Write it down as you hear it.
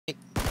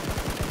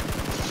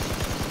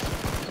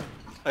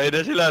Ayun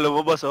na sila,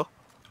 lumabas oh.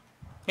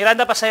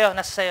 Miranda pa sa'yo,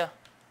 nasa sa'yo.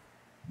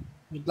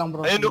 Wait lang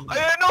bro. Ayun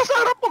oh, sa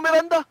harap mo,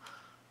 Miranda.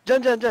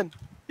 Diyan.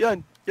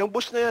 Yan, yung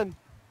bush na yan.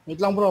 Wait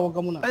lang bro, wag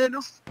ka muna.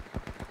 Ayun oh.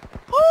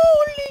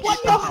 Holy! What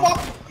the fuck?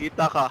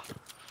 Kita ka.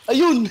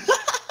 Ayun!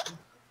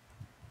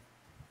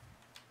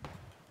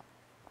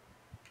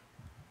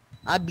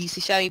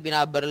 Busy siya,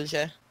 binabarrel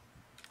siya.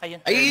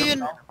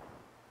 Ayun.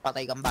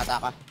 Patay kang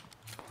bata ka.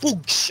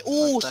 Pugs!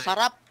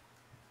 Sarap!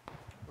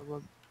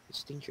 Wag.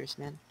 It's dangerous,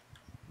 man.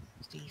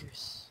 It's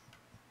dangerous.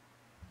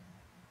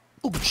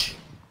 Pugs!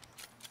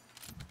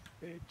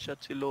 Headshot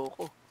si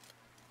Loco.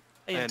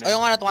 Ayun. Ayun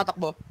nga na,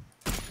 tumatakbo.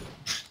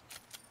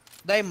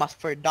 Dahil mask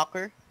for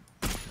ducker.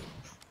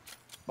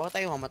 Bakit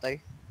tayo mamatay?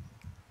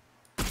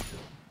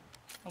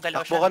 Ang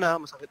galaw Takbo siya. ka na,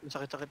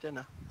 masakit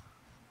yan ha.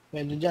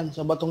 Pwede dyan,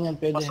 sa batong yan,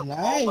 pwede.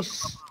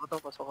 Nice!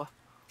 Pasok ka.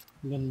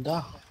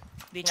 Ganda.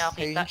 Hindi niya ako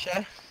kita. Ayun siya.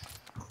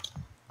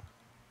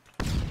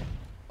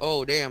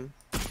 Oh, damn.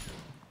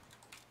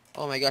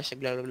 Oh my gosh,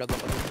 naglalag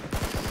ako.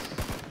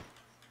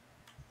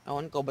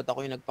 Ewan ko, ba't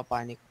ako yung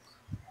nagpapanik?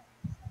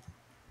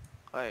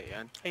 Ay,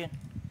 yan. Ayun.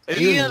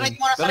 Ayun, right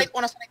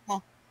mo, nasa right mo.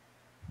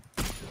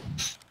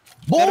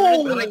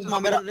 Boom!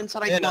 Meron rin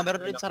sa right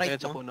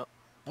Ayan sa mo. puno.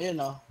 Ayun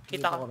oh.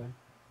 Kita ko. rin.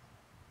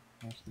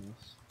 Nice.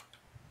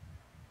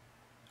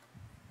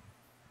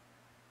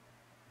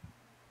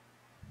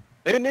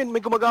 Ayun,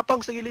 may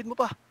gumagapang sa gilid mo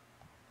pa.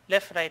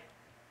 Left, right.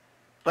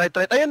 Right.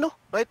 Ayun no.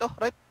 Right oh.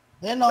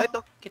 Ayun oh. Right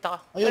oh. Kita ka.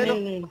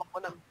 Ayun. Tumakbo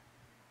na.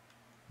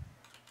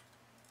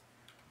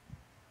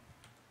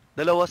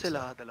 Dalawa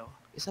sila.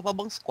 Isa pa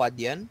bang squad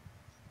yan?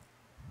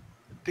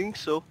 I think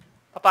so.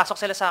 Papasok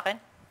sila sa akin.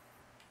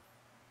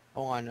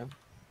 Oo nga no.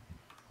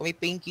 Kung may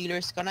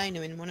painkillers ka na,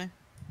 inumin mo na.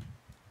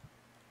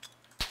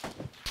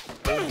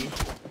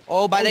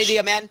 Oh, bad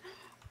idea, man.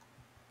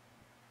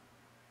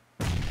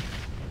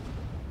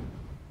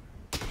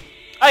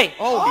 Ay!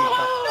 Oh,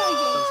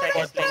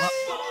 Second place.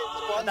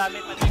 Ang dami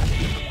pa rin.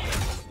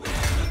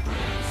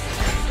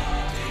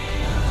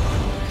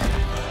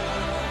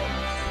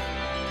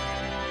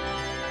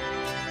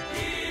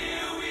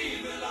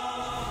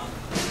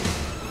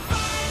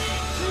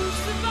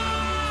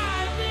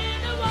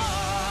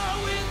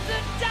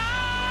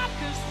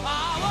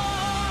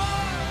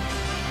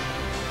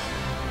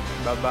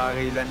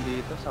 Babarilan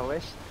dito sa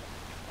west.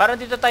 Parang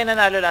dito tayo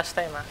nanalo last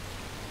time ah.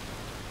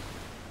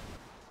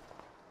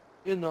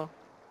 Yun no.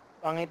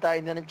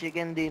 Pangitain na ng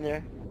chicken dinner.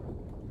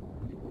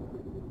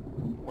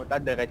 Puta,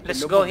 diretso.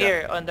 Let's go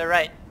here on the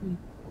right.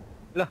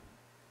 Lah.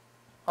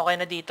 Okay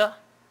na dito?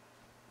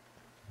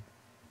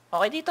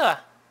 Okay dito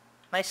ah.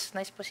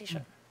 Nice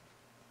position.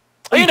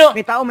 Ayun oh!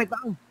 May tao.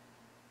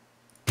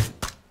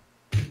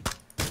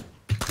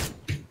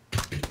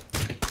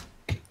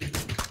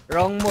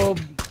 Wrong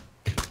move.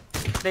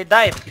 They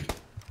dive.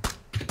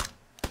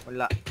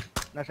 Wala.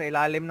 Nasa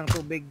ilalim ng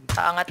tubig.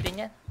 Kaangat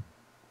din yan.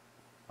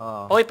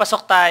 Oo. Hoy,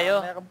 pasok tayo.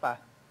 Meron pa.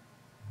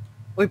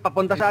 Uy,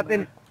 papunta sa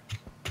atin.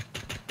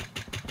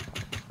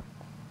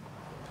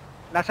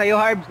 Nasa iyo,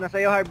 Harbs.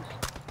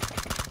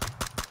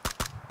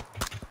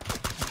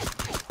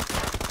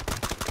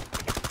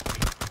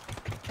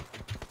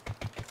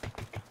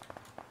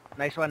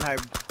 Nice one,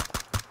 Harbs.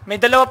 May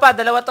dalawa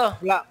to.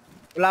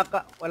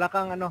 Wala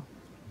kang ano.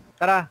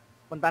 Tara,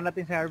 punta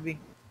natin si Harvey.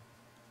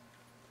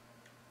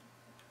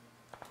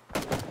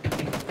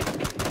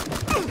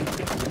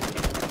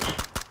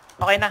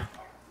 Okay na.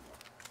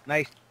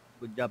 Nice.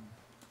 Good job.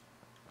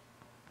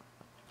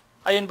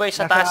 Ayun boy,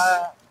 sa taas.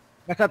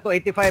 Nasa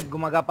 285,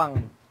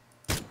 gumagapang.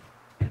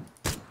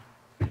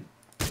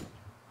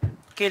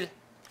 Kill.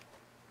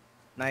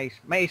 Nice.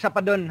 May isa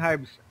pa doon,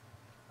 Harbs.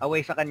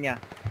 Away sa kanya.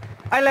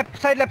 Ay, left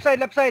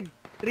side.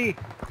 3.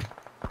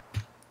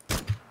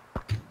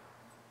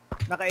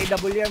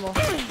 Naka-AWM mo.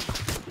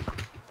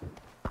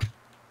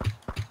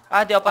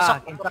 Di ako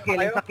pasok.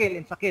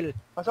 Insa kill.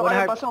 Pasok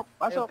kayo,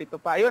 pasok.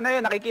 Pito pa. Ayun,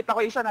 nakikita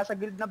ko isa, nasa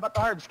guild na ba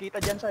to, Harbs? Kita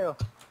dyan sa'yo.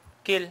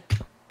 Kill.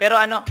 Pero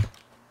ano?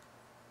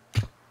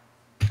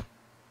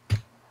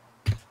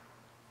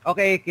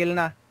 Okay, kill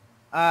na.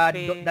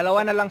 Okay.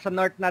 Dalawa na lang sa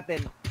north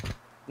natin.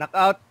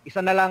 Knockout,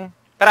 isa na lang.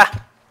 Tara.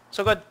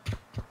 Sugod.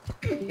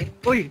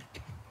 Uy,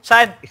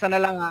 Saan? isa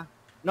na lang ha.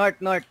 North.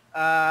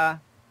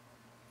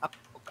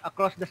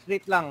 Across the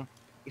street lang.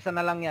 Isa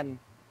na lang yan.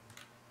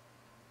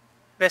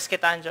 Rest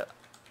kita, Anjo.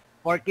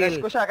 4 kill.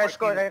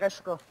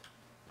 Rest ko.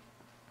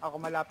 Ako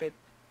malapit.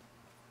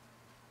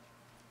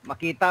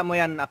 Makita mo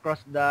yan across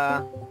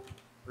the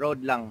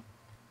road lang.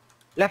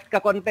 Left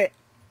ka konti.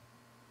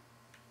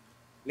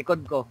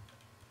 Likod ko.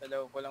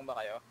 Dalaw ko lang ba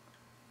kayo?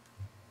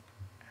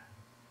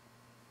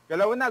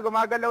 Galaw na,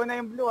 gumagalaw na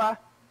yung blue ha.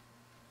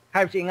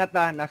 Harbs, ingat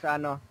ha.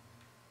 Nasa ano.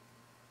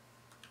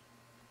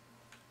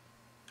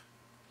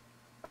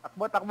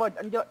 Takbo.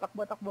 Anjo,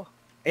 takbo.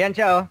 Ayan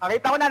siya oh.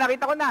 Nakita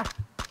ko na.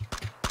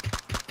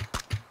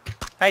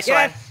 Nice Yes!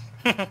 one.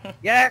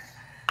 Yes!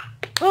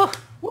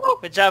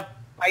 Good job.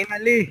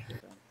 Finally!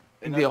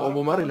 Hindi ako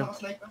bumaril.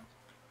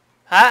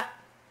 Ha?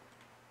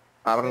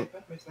 Parang...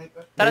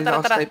 Tara.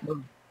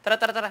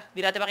 Tara.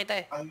 Di natin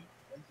makita eh.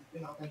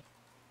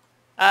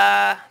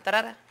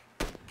 Tara.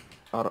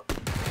 Ara.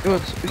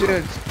 Yun,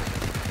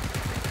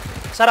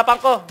 Sarapan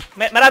ko.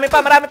 Marami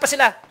pa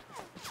sila.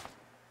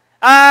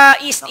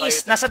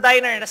 East. Nasa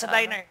diner.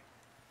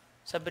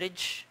 Sa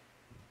bridge.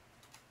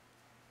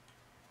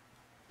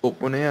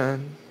 Upo na yan.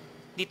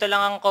 Dito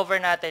lang ang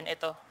cover natin.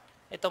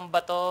 Itong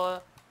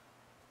bato.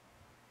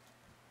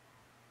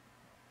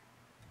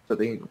 Sa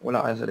tingin ko,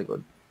 wala kaya sa likod.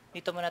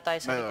 Dito muna tayo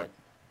sa likod.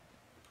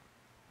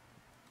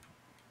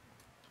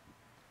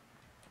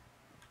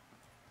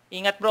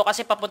 Ingat bro,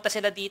 kasi papunta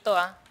sila dito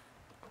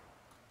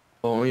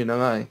Oo, yun na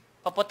nga eh.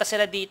 Papunta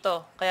sila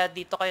dito. Kaya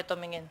dito kayo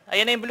tumingin.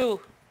 Ayan na yung blue.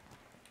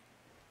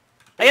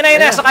 Ayan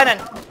na, sa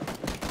kanan.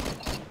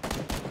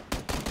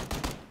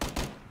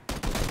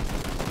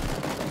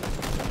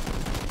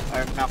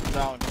 I'm knocked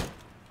down.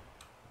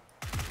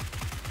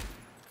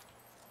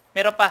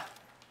 Meron pa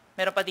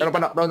dito. Pero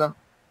pa knockdown ah.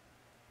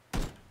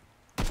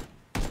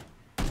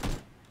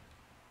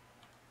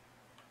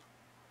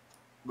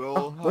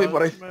 Bro, uy,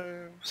 pare.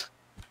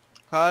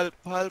 Help,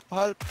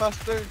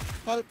 faster.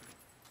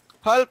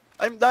 Help,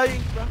 I'm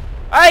dying, bro.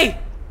 Ay!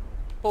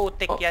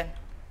 Putik yan.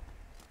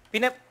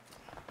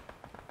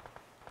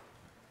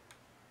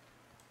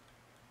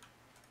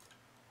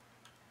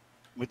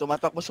 May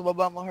tumatakbo sa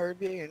baba mo,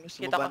 Harvey. Sa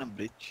Kita baba ko. ng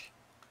bridge.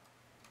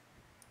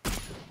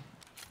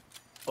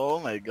 Oh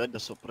my god, the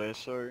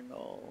suppressor,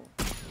 no.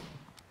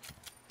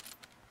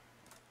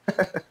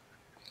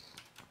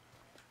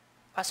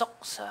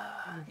 Pasok sa...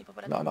 Hindi pa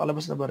pala.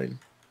 Nakalabas na baril.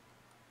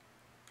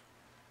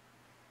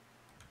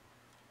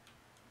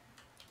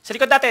 Sa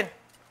likod natin.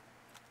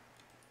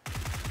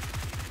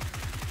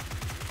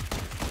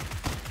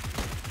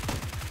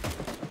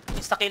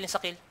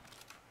 Insta-kill.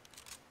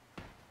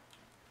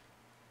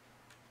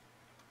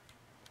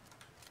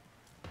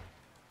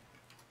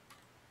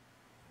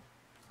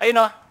 Ayun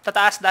o,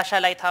 tataas, Dasha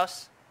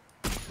Lighthouse.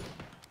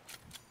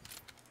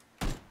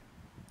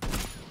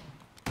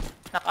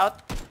 Knockout.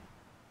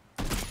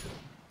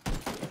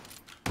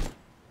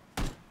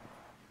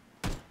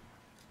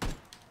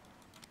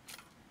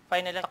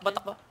 Final,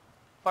 takbo.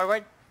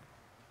 Forward.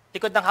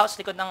 Likod ng house,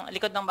 likod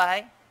ng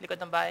bahay.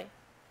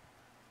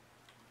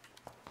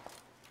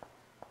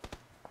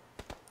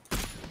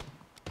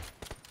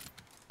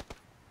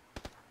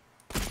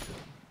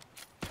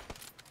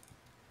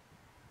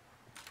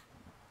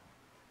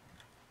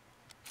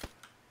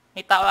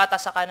 May tao ata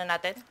sa kanan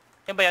natin.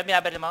 Yan ba yun?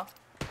 Binabaril mo?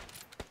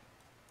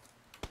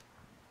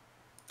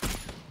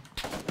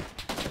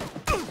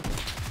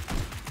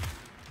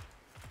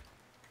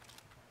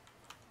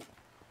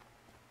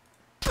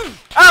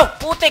 Ow!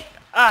 Putik!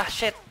 Ah,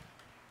 shit.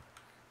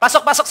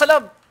 Pasok sa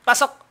loob.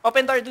 Pasok.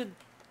 Open door, dude.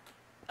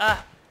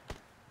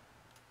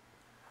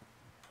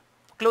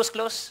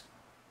 Close.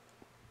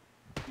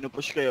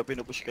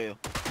 Pinupush kayo.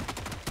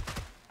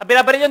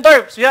 Binabaril yung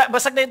door.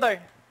 Basag na yung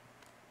door.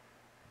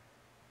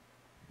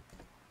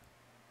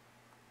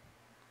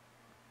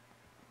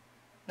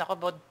 Nako,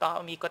 bod,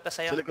 baka umikot na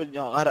sa'yo. Sa likod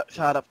nyo,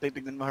 sa harap tayo,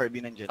 tignan mo,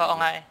 Harvey, nandyan. Oo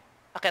nga eh.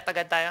 Akit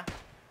agad tayo.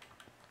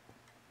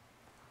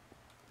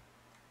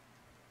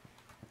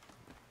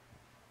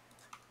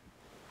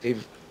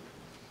 Save.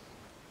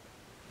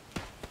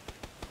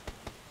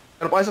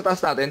 Ano pa kayo sa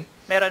taas natin?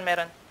 Meron.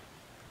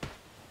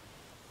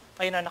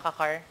 Ayun na,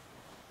 naka-car.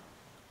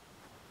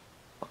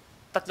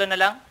 3 na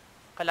lang.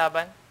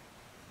 Kalaban.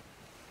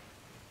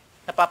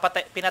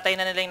 Pinatay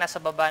na nila yung nasa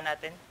baba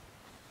natin.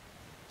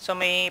 So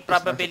may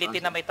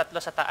probability na may 3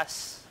 sa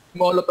taas.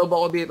 Molotov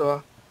ako dito ha.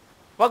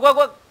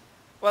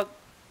 Wag.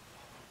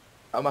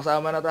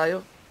 Sama-sama na tayo.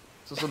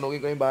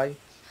 Susunugin ko yung bahay.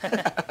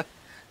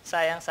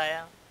 Sayang.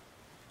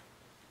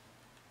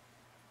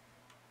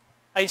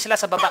 Ayun sila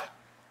sa baba.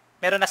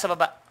 Meron na sa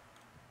baba.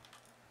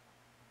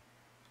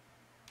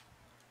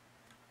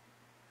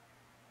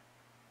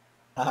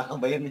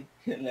 Nakakabayan eh.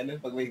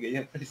 Pag may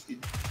ganyan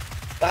prestige.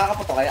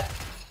 Nakakapato kaya?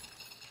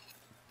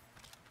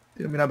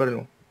 Sino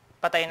binabaril mo?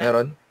 Patay na.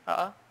 Meron?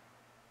 Oo.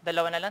 2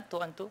 na lang, 2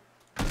 on 2.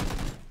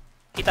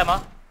 Kita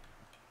mo?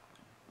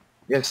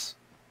 Yes.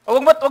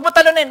 Wag mo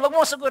talunin, wag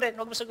mo sugurin.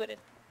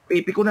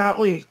 Pipi ko na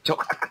ako eh.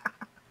 Chok.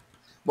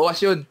 Bawas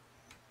yun.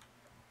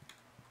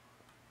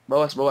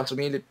 Bawas,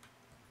 sumilip.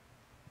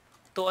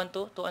 2 on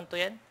 2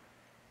 yan.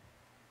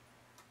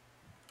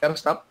 Pero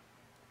stop.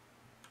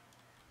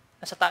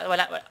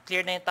 Wala,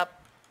 clear na yung top.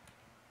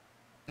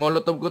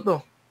 Molotov ko to.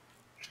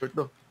 Short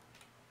to.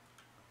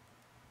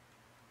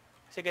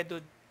 Sige,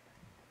 dude.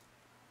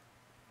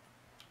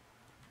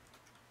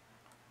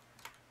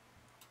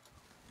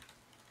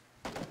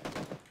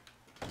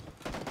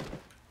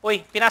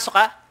 Uy, pinasok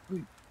ka?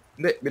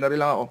 Hindi, binaril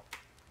lang ako.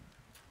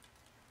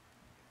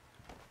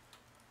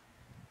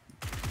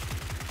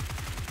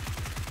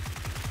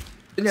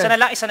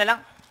 Isa na lang.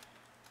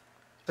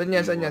 Saan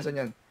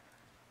yan?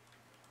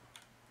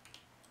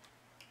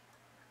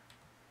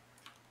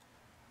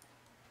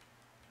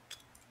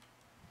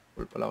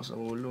 Wala pala ako sa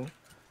ulo.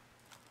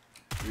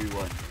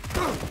 3-1.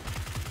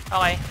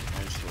 Okay.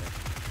 Nice one.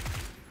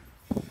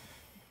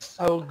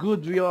 How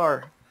good we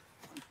are.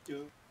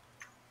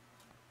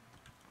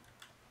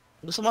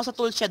 Gusto mo sa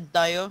tool shed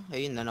tayo?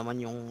 Ayun na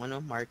naman yung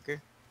marker.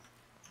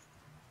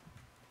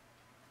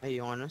 Ay,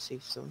 yung ano,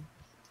 safe zone.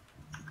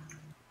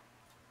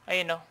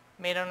 Ayun no.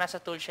 Mayroong nasa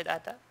toolshed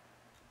ata.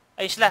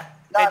 Ayos la.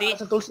 Lahat Ready?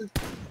 sa tools.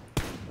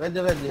 Ready.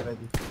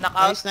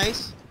 Knockout.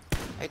 Nice.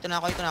 Ay, ito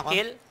na ako.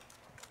 Kill.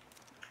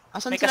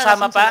 Asan May sila?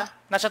 kasama Asan pa.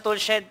 sila? Nasa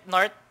toolshed.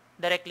 North.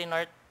 Directly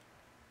north.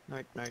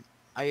 North.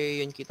 Ay,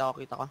 yun, kita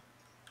ko.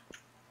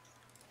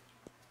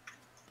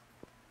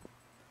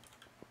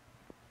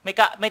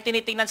 May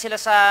tinitingnan sila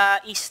sa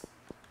east.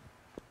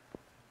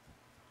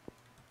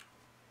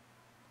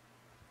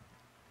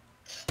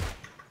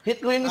 Hit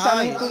ko yung isa,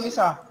 Ay. hit ko yung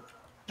isa.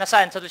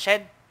 Nasaan? Sa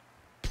toolshed?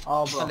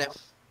 Oh, bro. Sa left.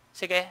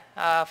 Sige.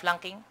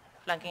 Flanking.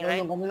 Flanking right.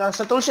 Yan yung kamila.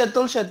 Sa toolshed.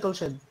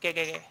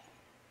 Okay.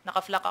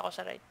 Naka-flank ako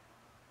sa right.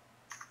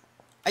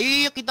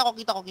 Ay, kita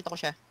ko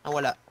siya.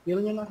 Nawala. Kill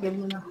nyo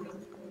na.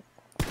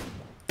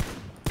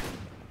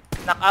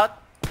 Knockout.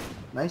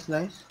 Nice.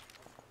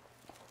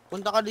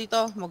 Punta ka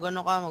dito,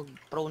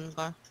 mag-prone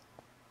ka.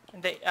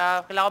 Hindi.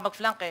 Kailangan ko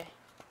mag-flank eh.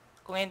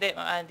 Kung hindi,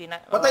 hindi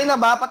na. Patay na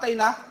ba? Patay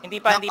na? Hindi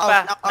pa.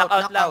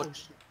 Knockout lang.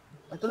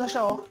 Ito na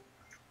siya, oh.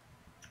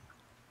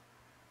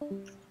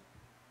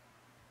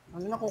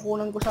 Ano na,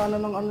 kukunan ko sana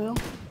ng ano yun.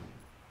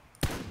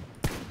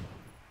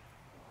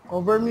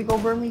 Cover me.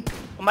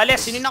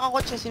 Umalis. Sino yung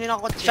nakakotse?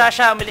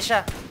 Siya. Umalis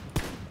siya.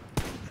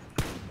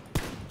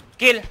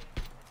 Kill.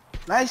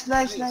 Nice.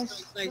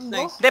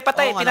 Hindi,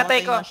 patay. Oo nga, Pinatay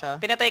namatay ko. na siya.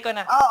 Pinatay ko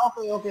na. Ah,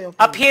 okay.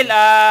 Uphill.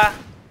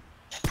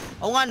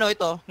 Oo nga, no,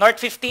 ito. North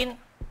 15.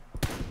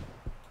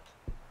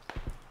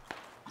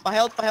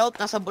 Pa-health.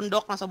 Nasa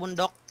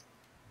bundok.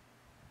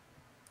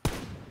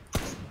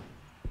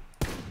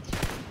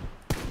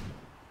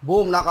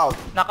 Boom, knockout.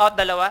 Knockout,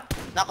 dalawa.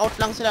 Knockout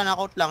lang sila,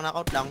 knockout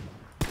lang.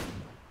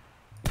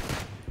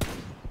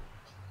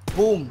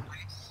 Boom.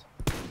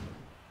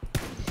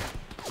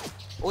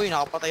 Uy,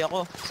 nakapatay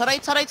ako. Sa right.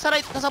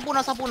 Nasa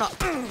puna.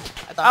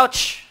 Ito.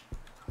 Ouch!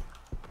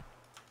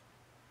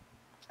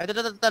 Ito,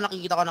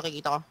 nakikita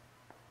ko.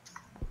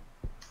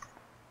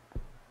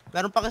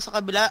 Meron pa kayo sa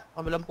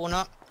kabilang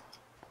puno.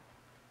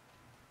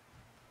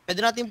 Pwede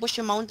natin push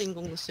yung mountain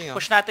kung gusto nyo.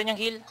 Push natin yung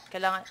heal.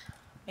 Kailangan.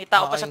 May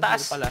tao pa sa yung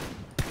taas. heal pala.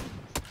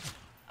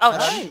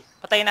 Ouch! Aray.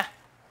 Patay na.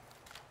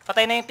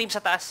 Patay na yung team sa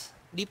taas.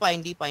 Hindi pa.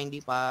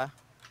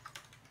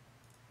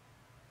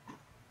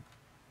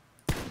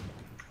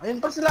 Ayun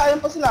pa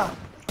sila.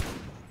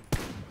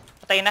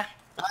 Patay na.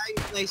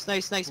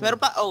 Nice. Meron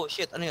pa. Oh,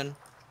 shit. Ano yun?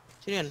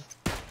 Sino yun?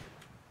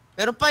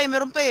 Meron pa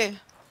eh.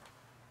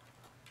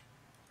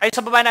 Ayun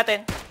sa baba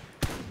natin.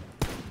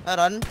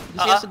 Meron?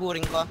 Gusto niya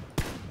sigurin ko.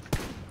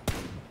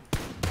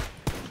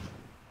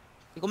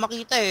 Hindi ko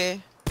makita eh.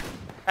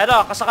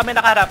 Ano, kasi kami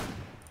nakaharap.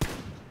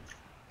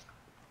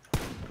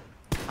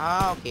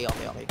 Ah, okay.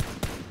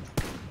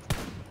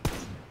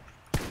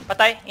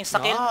 Patay.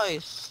 Insta-kill.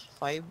 Nice.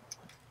 5.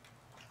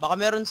 Baka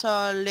meron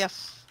sa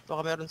left.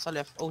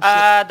 Oh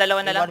shit.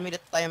 Dalawa na lang.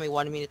 May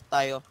 1 minute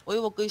tayo.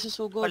 Uy, wag kayo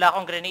susugod. Wala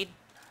akong grenade.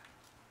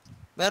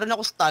 Meron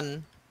ako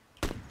stun.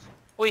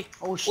 Uy,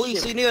 Oh, Uy,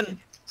 shit. sino yun?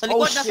 Sa likod,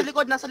 Oh, shit.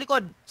 nasa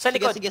likod. Sa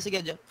likod. Sige.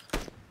 Dyan.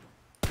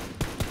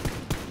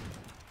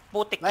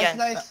 putik yan.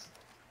 Nice.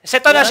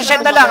 Ito, nasa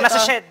shed na lang. Nasa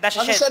shed.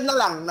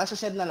 Nasa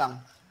shed na lang.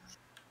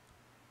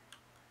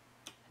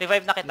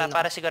 Revive na kita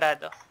para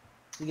sigurado.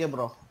 Sige,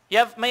 bro.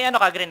 May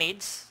ano ka,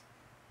 grenades?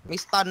 May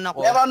stun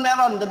ako.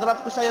 Meron.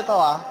 Dadrop ko sa'yo to,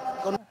 ah.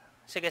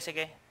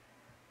 Sige.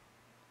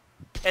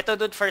 Ito,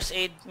 dude, first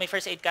aid. May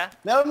first aid ka?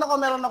 Meron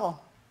ako.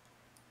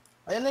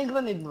 Ayan na yung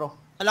grenade, bro.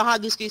 Alang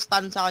hagis ko yung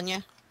stun sa kanya.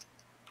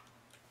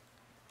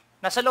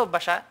 Nasa loob ba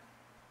siya?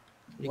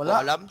 Hindi ko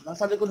Wala. alam.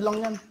 Nasa likod lang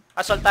yan.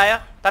 Assault tayo?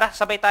 Tara,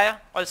 sabay tayo.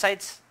 All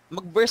sides.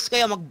 Mag-burst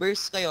kayo.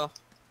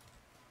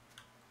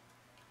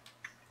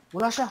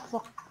 Wala siya.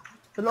 Fuck.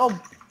 Sa loob.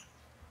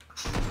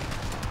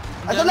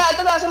 Ito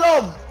na, sa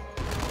loob.